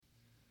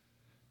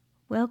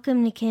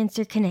Welcome to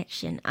Cancer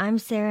Connection. I'm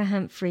Sarah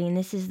Humphrey, and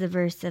this is the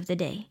verse of the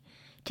day.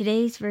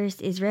 Today's verse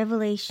is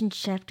Revelation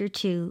chapter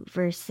 2,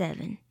 verse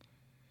 7.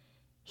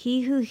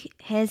 He who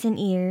has an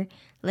ear,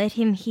 let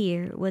him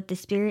hear what the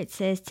Spirit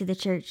says to the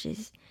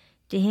churches.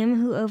 To him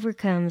who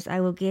overcomes,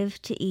 I will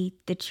give to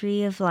eat the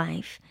tree of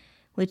life,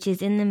 which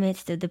is in the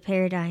midst of the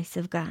paradise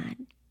of God.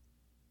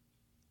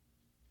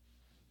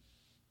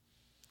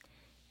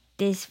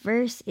 This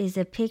verse is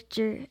a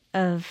picture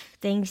of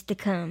things to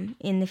come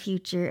in the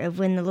future, of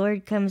when the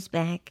Lord comes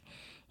back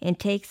and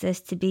takes us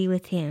to be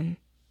with Him,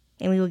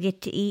 and we will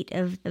get to eat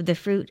of the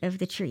fruit of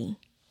the tree.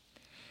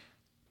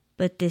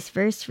 But this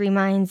verse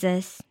reminds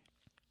us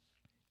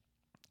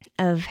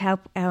of how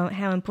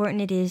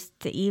important it is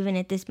to, even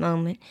at this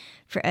moment,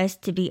 for us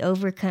to be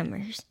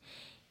overcomers,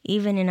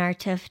 even in our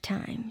tough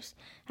times.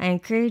 I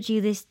encourage you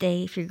this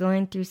day, if you're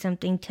going through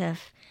something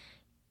tough,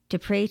 to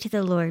pray to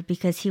the Lord,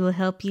 because He will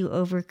help you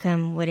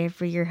overcome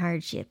whatever your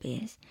hardship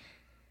is.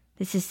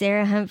 This is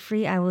Sarah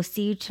Humphrey. I will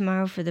see you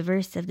tomorrow for the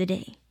verse of the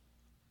day.